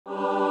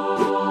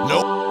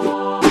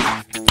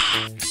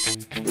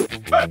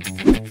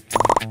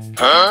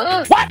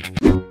What?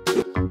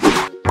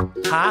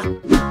 Huh?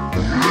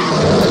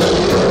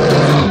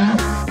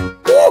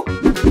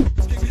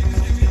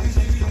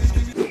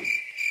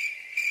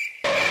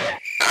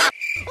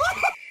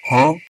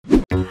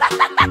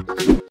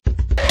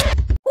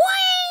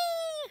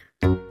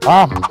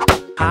 Huh?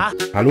 Huh?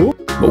 Hallo?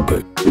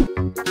 Okay.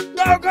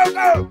 Go, go,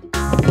 go!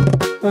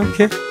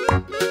 Okay.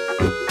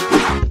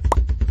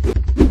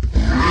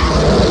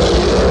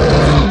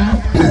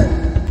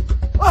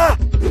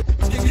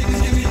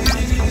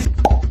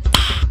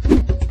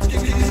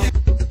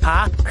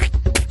 Ah! Huh?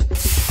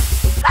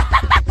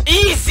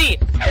 Easy!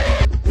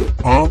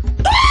 Huh?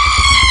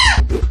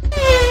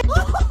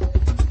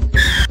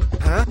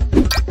 Huh?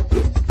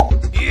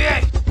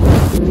 Yeah!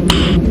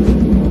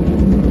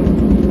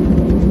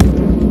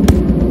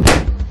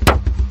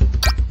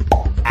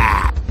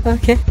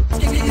 Okay.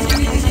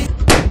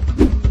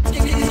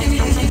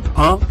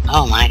 Huh?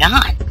 Oh my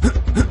god.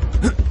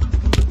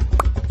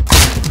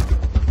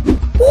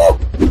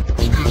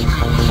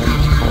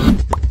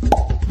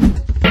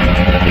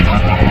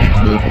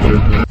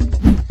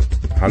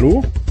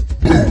 Hallo?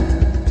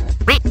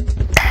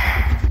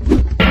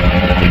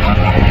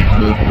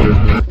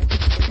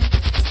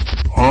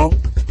 Huh?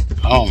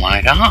 Oh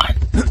my god.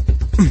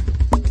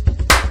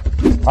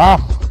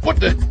 What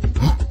the?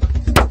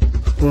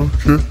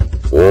 Okay.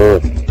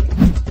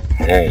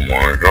 Oh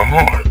my god.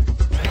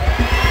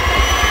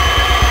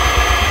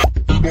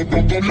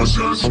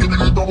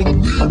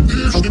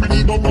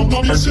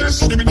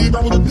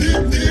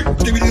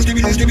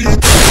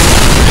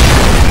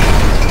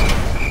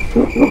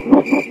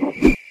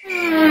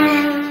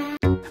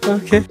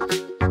 Okay.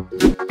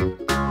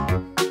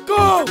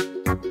 Go!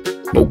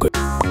 Okay.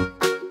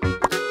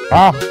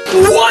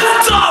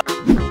 What's up?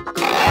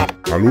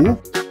 Hallo?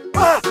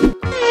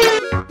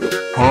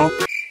 Huh?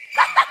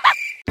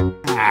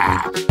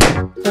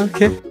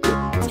 Okay.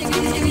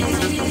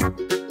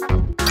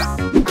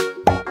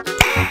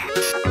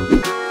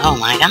 Oh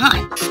my god.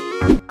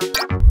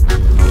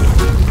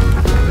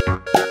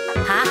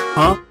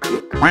 Huh?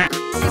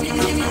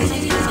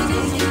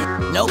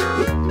 Nope.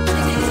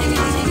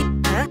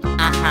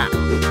 Uh-huh.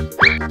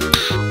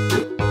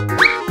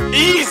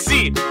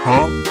 Easy!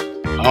 Huh?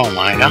 Oh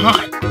my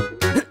god.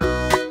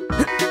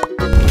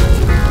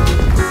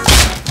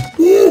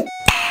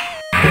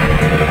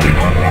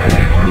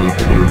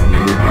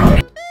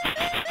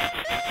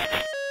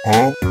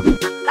 Huh?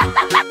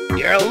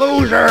 You're a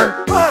loser.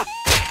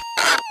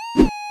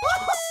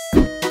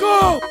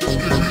 Go!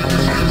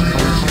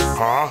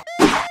 Huh?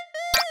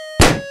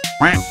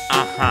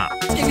 Uh-huh.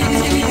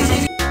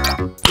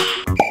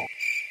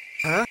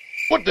 Huh?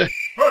 What the?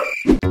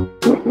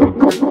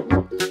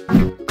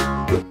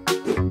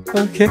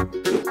 Okay.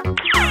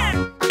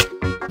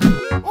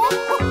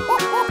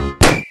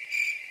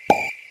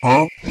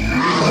 Huh?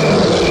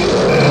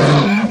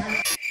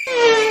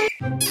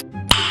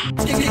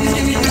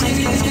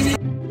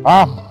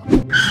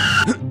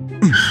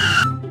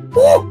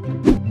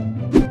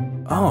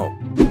 Oh.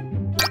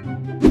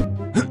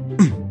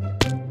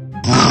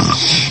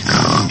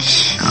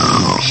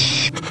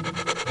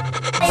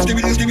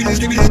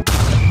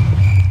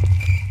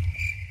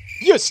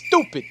 You're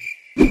stupid!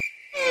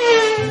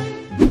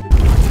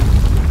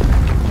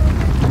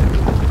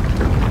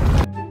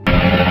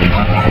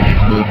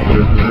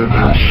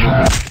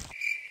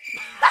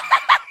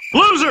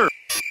 Loser!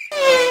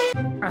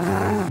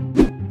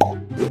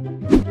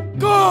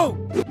 Go!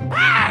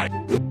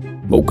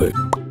 Okay.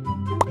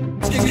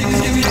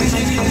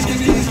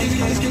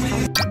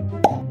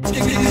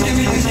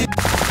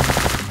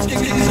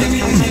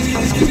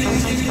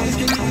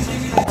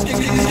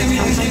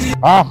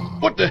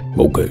 What the?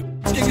 Okay.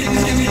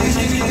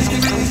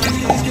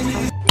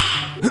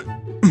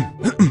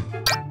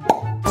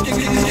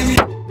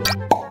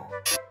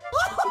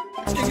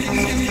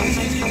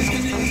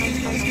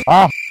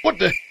 What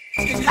the?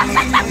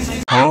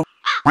 Huh?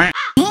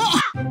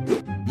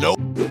 Nope.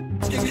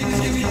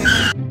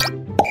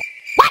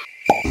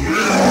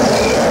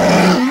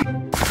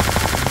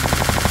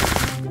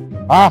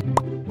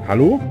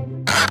 Hallo?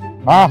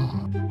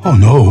 Oh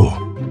no.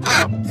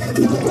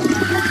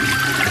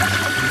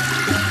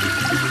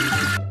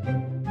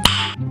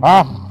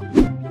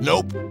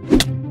 Nope.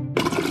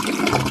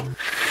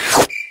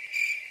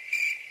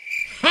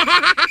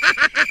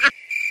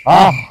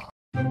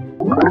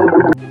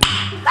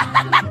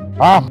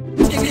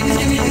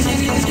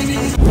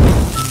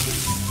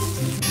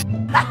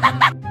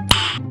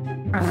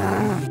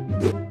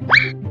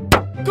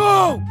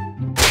 Go!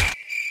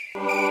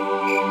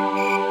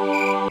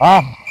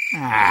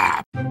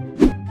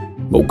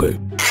 Okay.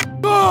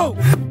 Go!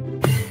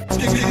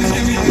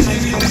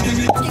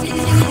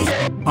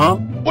 Huh?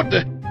 What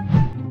the?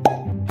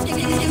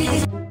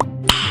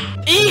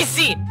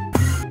 Easy!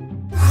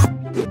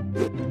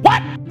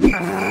 What?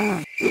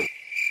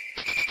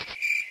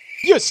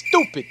 You're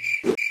stupid!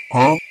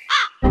 Huh?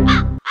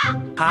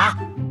 Huh?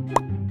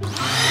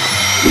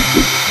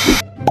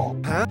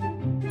 Huh?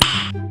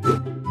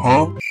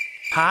 Huh?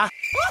 Huh?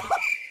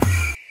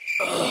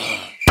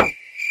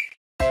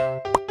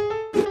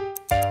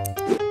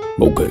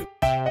 Okay.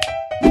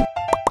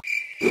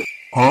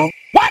 Huh?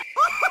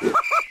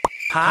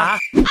 Hả?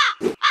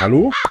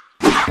 Hallo?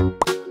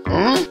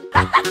 Huh?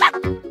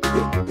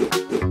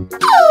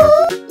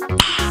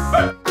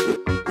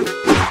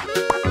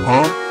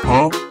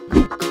 Huh?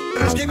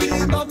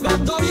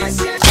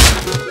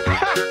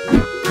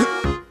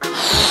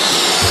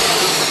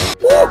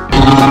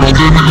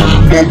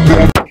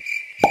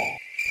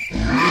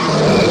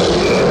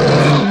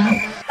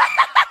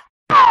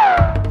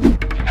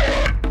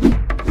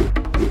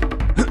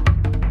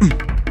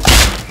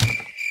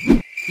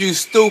 You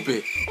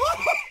stupid.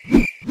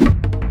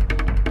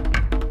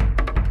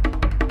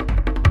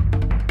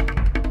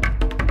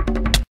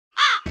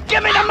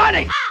 Give me the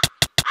money!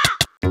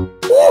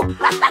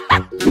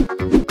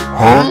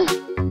 Huh?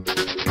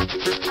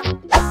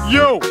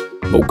 Yo!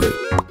 Okay.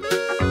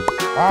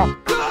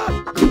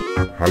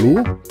 Hallo?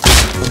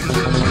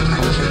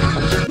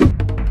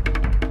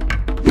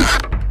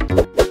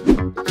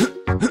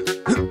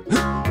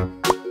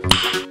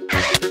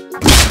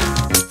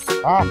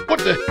 What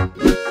the?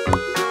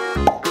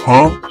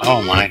 Huh?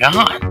 Oh my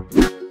god.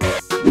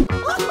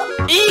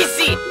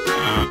 Easy!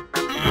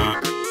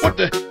 What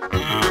the?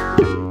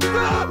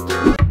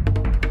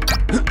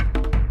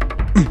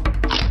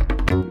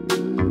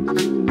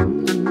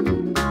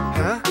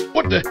 Huh?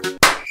 What the?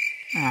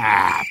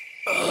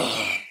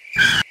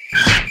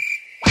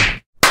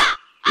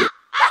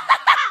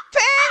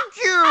 Thank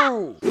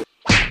you!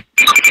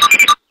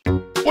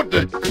 What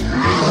the?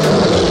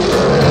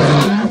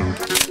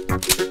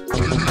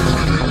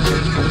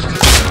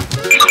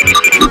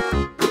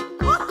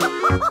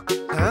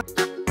 Huh?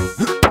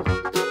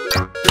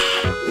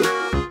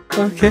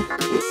 Okay.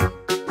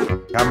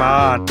 Come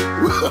on.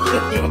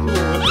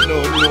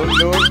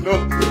 No.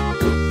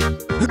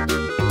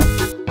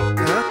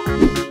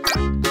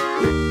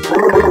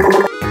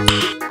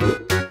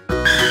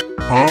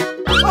 Huh?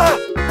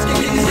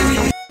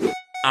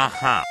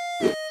 Uh-huh.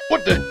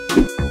 What the?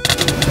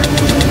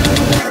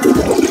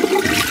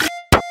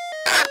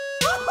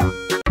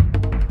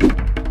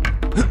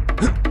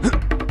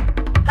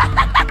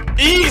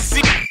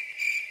 Easy!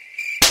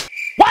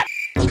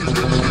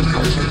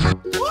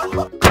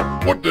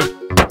 What the?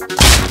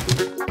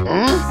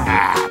 Huh?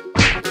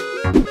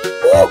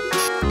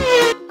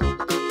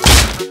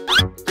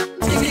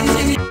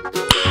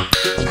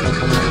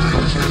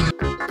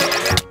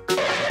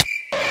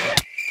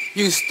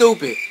 You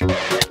stupid.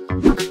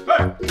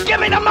 Give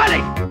me the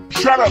money!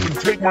 Shut up and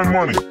take my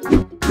money.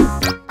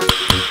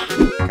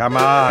 Come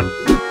on.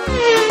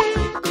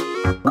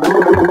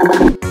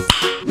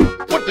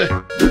 What the?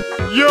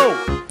 Yo!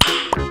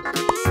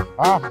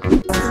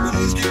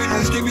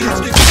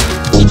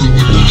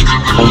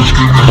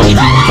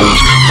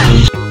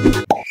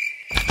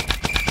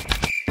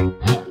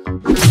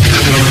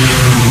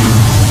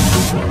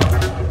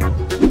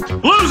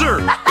 Loser!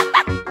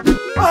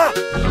 Huh?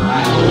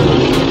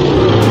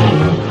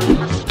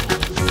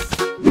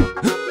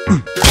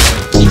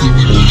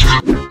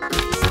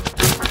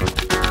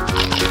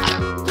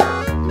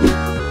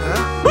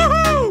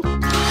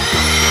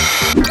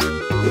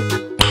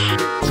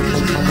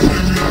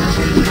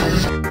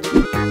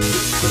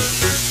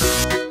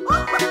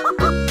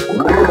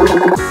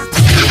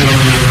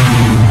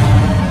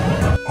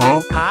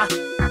 Huh?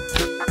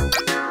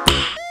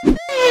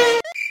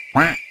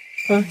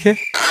 Okay.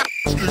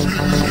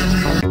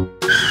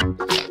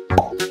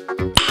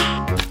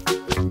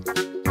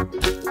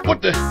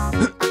 What the?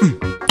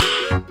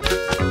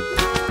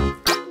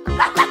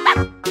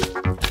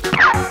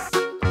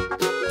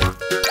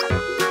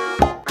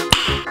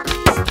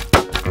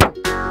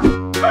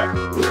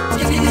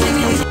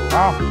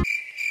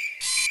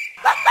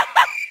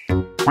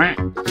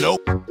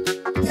 Nope.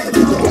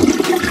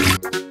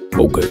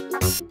 Okay.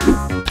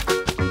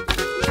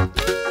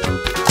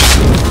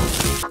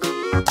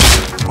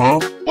 Huh?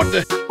 What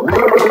the?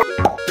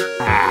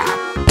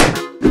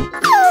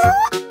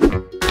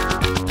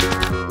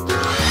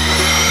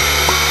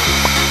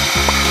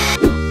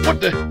 What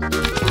the?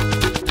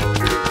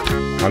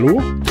 Hallo?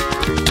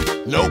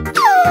 Nope.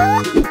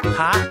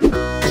 Huh?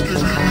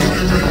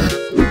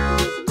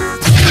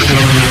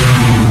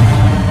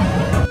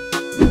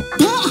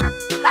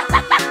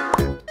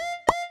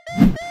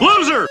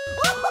 Loser!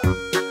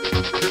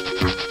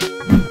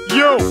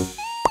 Yo!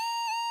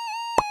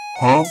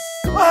 Huh?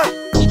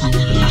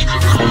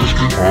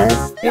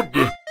 What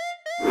the?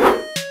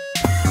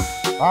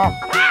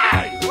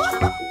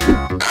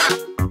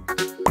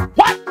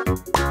 What?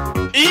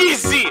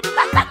 Easy!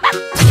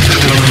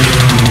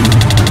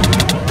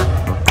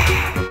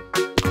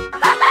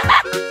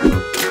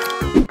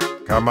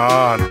 Come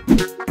on.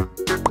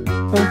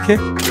 Okay.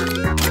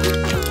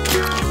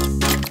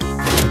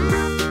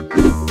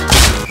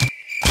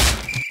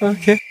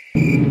 Okay.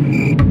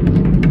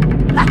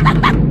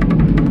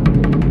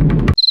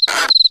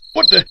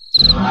 What the?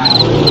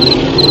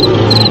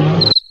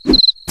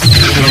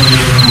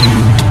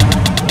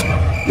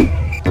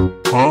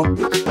 Huh?